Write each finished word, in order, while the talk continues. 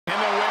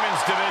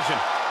women's division.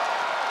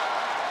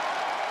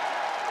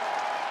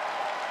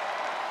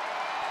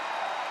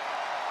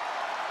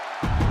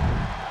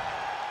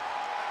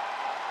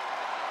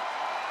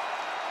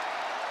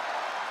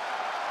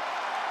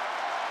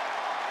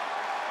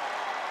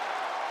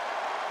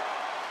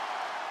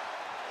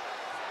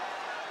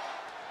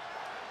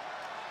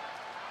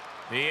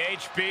 The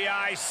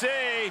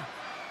HBIC.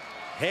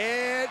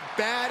 Head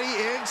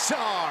baddie in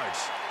charge.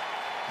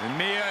 And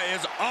Mia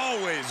is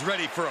always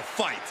ready for a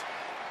fight.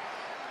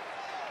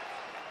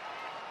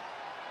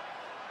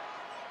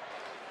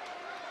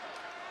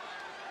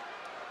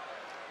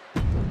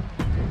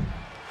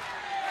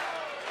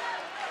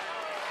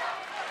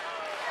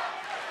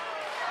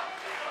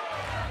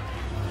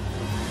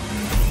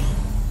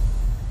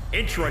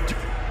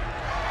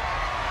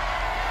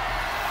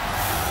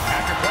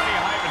 After plenty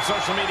of hype and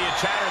social media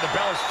chatter, the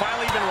bell has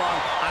finally been rung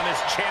on this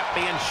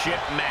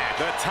championship match.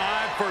 The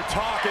time for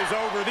talk is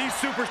over. These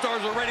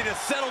superstars are ready to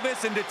settle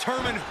this and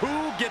determine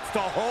who gets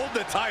to hold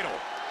the title.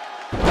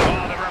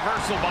 Oh, the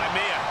reversal by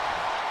Mia.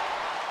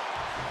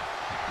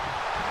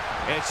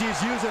 And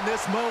she's using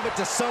this moment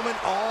to summon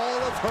all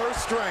of her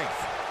strength.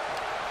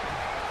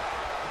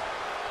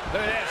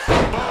 Look at this.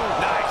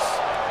 Boom. Nice.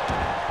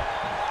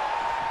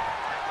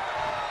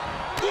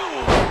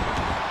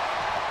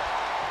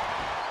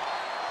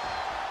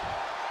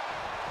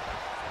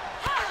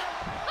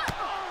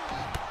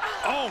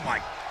 Oh,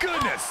 my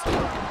goodness.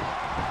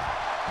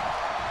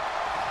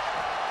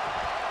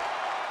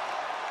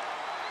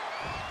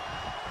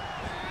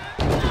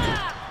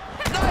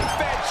 Knife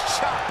edge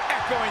chop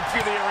echoing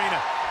through the arena.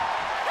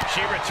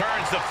 She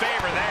returns the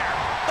favor there.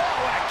 Oh,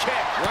 what a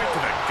kick. Right to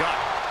the gut.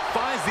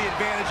 Finds the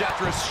advantage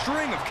after a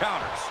string of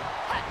counters.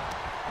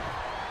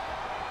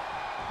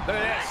 Look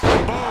at this.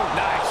 Boom.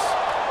 Nice.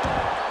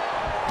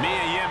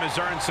 Mia Yim has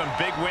earned some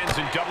big wins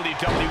in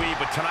WWE,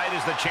 but tonight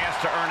is the chance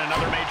to earn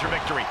another major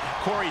victory.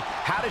 Corey,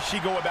 how does she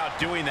go about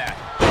doing that?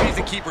 She needs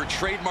to keep her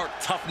trademark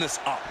toughness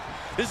up.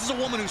 This is a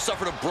woman who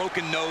suffered a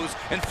broken nose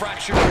and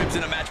fractured ribs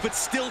in a match, but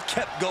still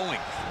kept going.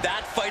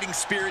 That fighting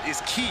spirit is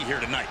key here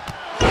tonight.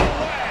 No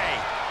way!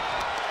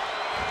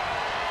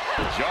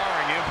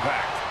 Jarring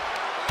impact.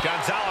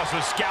 Gonzalez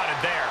was scouted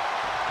there.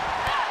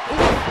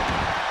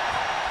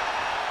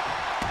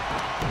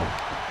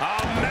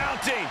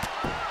 Mounting.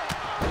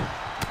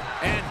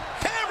 And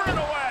hammering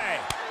away.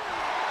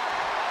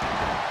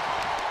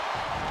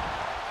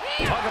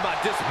 Talk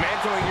about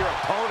dismantling your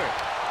opponent.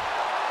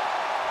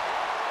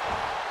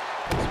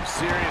 Some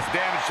serious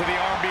damage to the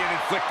arm being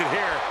inflicted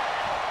here.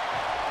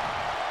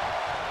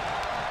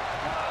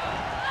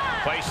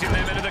 Placing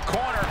them into the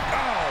corner.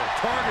 Oh,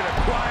 target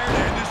acquired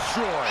and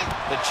destroyed.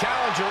 The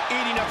challenger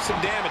eating up some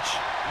damage.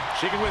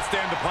 She can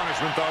withstand the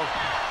punishment, though.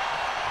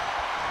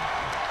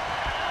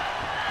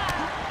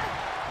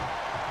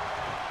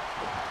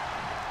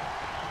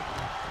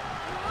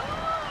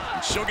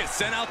 She'll get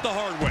sent out the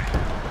hard way.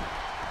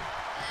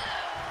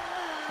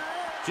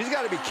 She's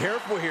got to be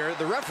careful here.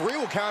 The referee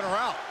will count her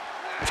out.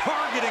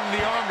 Targeting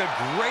the arm to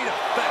great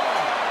effect.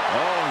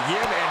 Oh,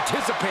 Yim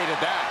anticipated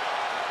that.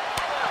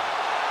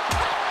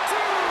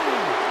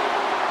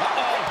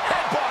 Uh-oh,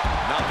 headbutt.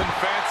 Nothing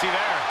fancy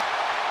there.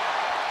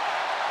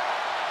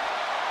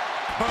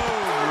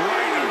 Boom,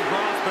 right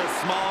across the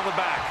small of the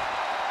back.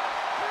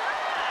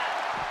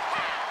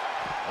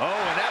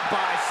 Oh, and that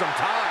buys some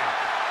time.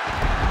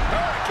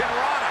 Hurricane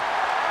Rana.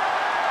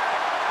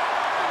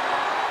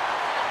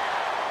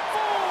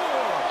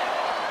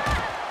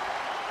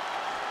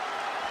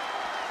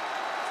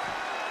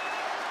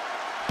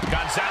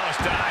 Gonzalez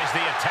denies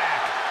the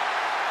attack.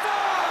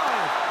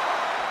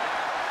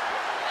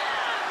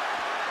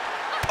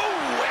 Oh,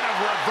 and a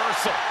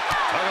reversal.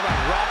 Talk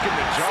about rocking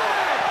the jaw.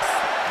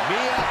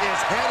 Mia is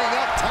heading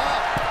up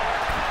top.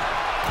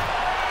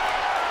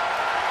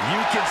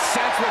 You can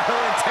sense what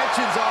her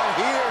intentions are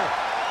here.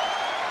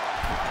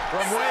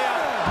 From way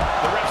up.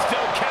 The ref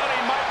still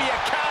counting. Might be a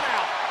count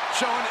out.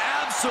 Showing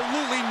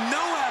absolutely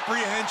no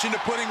apprehension to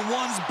putting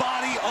one's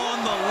body on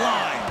the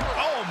line.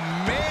 Oh,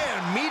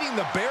 man, meeting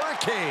the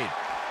barricade.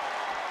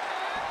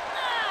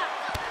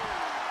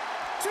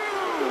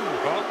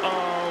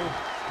 Uh-oh.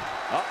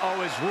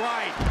 Uh-oh is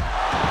right.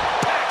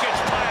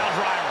 Package pile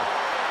driver.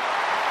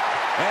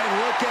 And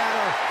look at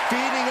her,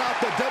 feeding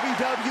off the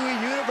WWE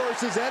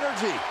Universe's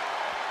energy.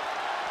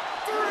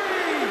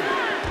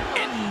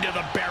 Into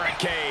the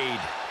barricade.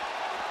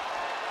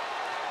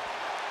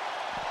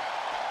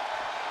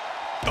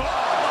 Oh,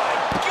 my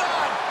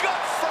God.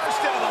 Gut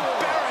first into the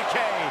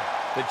barricade.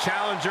 The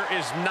challenger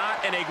is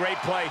not in a great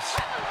place.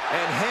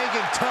 And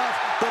hanging tough,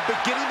 but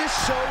beginning to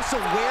show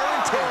some wear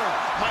and tear.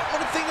 Might want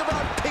to think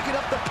about picking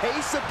up the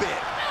pace a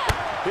bit.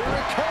 Here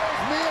it comes,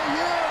 Mia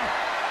Yim.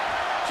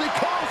 She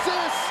calls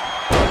this.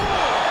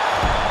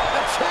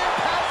 The champ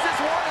has this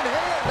one in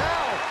hand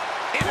now.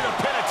 Into the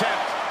pin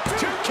attempt.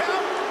 2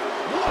 count.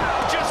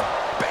 Wow, just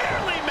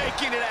barely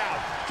making it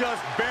out. Just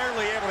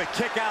barely able to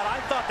kick out.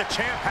 I thought the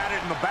champ had it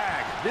in the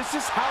bag. This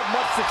is how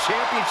much the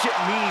championship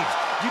means.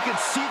 You can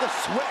see the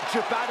sweat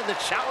drip out of the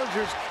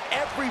challenger's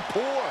every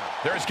pore.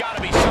 There's got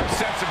to be some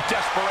sense of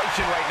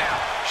desperation right now.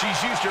 She's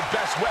used her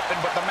best weapon,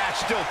 but the match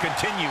still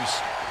continues.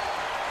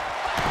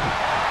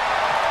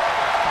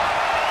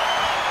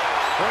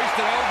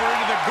 Hoisted over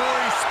into the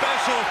gory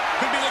special.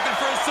 Could be looking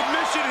for a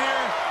submission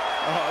here.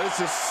 Oh, this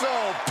is so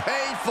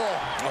painful.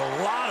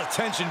 A lot of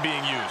tension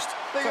being used.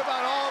 Think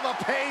about all the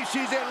pain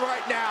she's in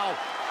right now.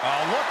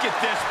 Oh, look at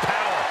this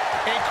power.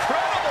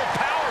 Incredible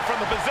power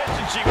from the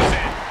position she was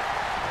in.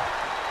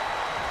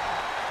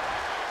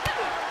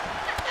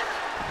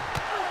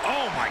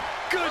 Oh, my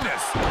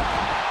goodness.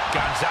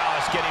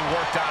 Gonzalez getting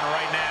worked on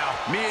right now.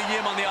 Mia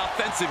Yim on the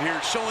offensive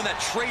here, showing that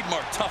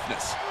trademark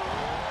toughness.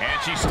 And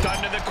she's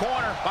stunned in the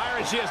corner.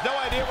 Byron, she has no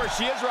idea where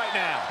she is right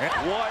now.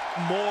 What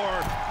more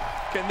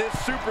can this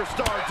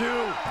superstar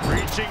do?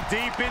 Reaching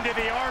deep into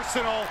the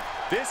arsenal.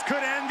 This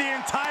could end the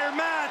entire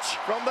match.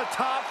 From the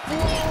top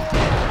floor,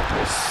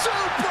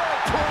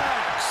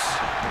 superplex.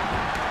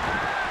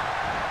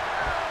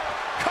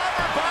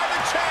 Covered by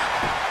the champ.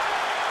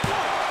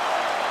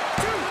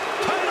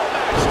 Title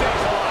match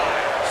stays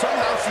alive.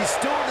 Somehow she's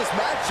still in this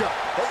matchup.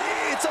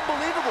 It's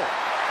unbelievable.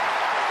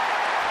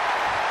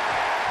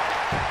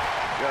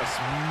 Just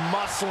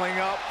muscling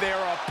up their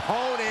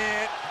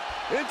opponent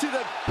into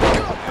the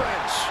gut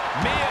wrench.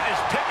 Mia is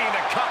picking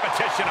the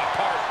competition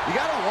apart. You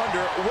gotta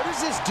wonder, what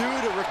does this do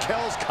to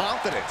Raquel's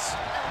confidence?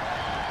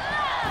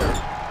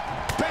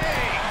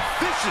 Bang!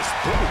 Vicious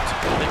boot.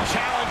 The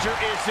challenger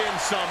is in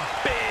some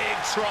big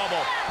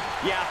trouble.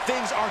 Yeah,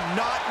 things are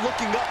not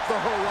looking up for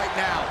her right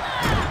now.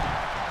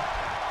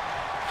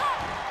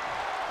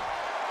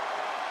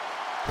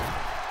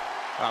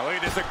 Oh, look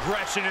at this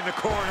aggression in the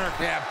corner.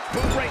 Yeah,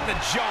 boot right in the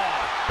jaw.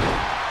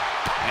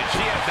 And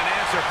she has an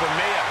answer for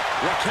Mia.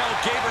 Raquel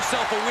gave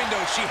herself a window.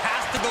 She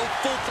has to go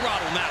full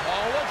throttle now.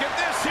 Oh, look at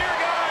this here,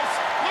 guys.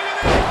 Look at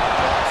this.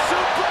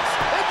 Suplex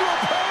into a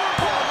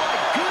powerbomb. Oh, my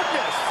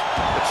goodness.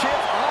 The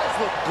champ's eyes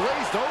look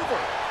glazed over.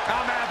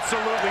 I'm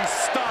absolutely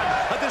stunned.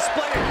 A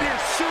display of near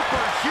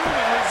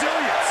superhuman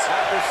resilience.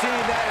 After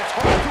seeing that, it's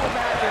hard to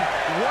imagine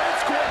what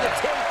it's going to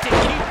take to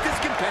keep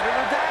this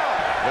competitor down.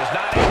 Was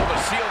not able to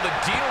seal the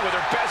deal with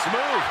her best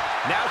move.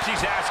 Now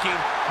she's asking,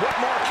 what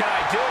more can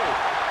I do?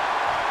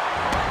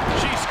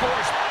 She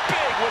scores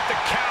big with the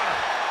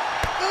counter.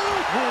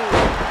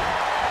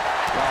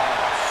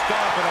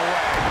 Stomp it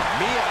away.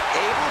 Mia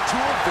able to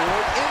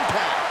avoid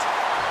impact.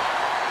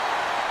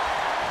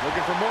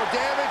 Looking for more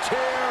damage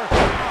here.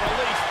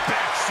 Release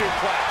back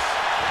suplex.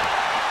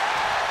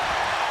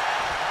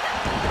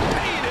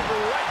 Paying it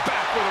right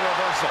back with a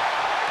reversal.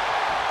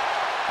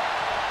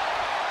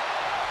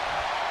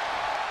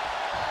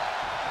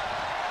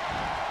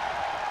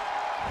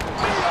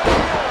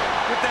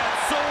 With that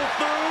soul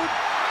food.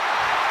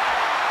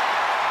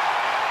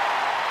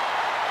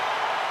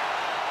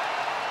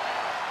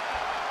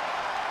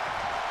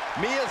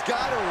 Mia's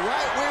got her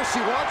right where she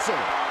wants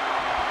her.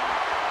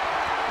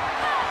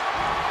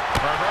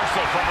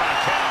 Reversal from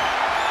Raquel.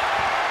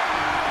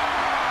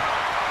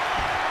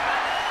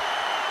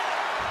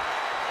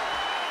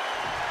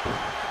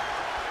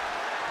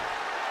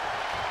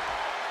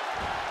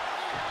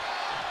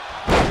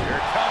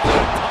 Here comes an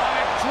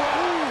atomic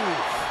drop.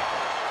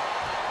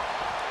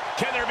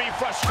 Can there be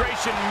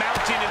frustration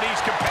mounting in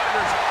these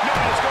competitors? No,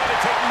 it's going to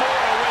take more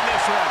to win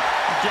this one.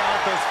 You can't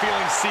let those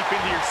feelings seep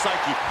into your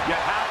psyche. You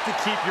have to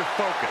keep your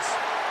focus.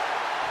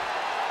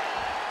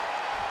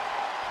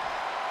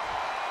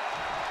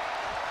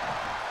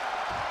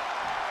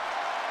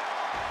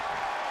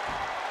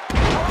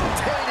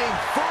 Rotating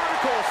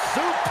vertical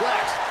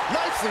suplex.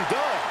 Nicely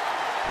done.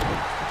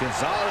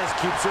 Gonzalez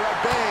keeps her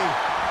at bay.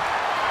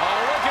 Oh,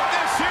 look at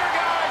this here,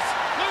 guys.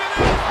 Look at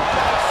this.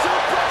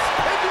 Suplex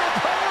into a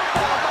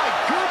powerbomb. Oh, my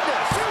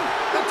goodness.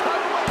 The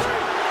title is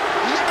free.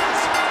 Yes,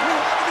 we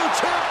have a new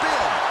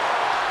champion.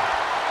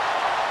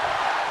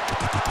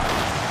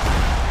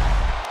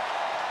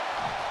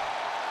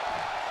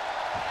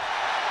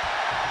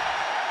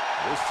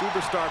 This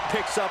superstar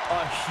picks up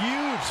a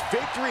huge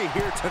victory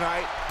here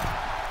tonight.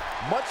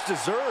 Much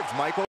deserved, Michael.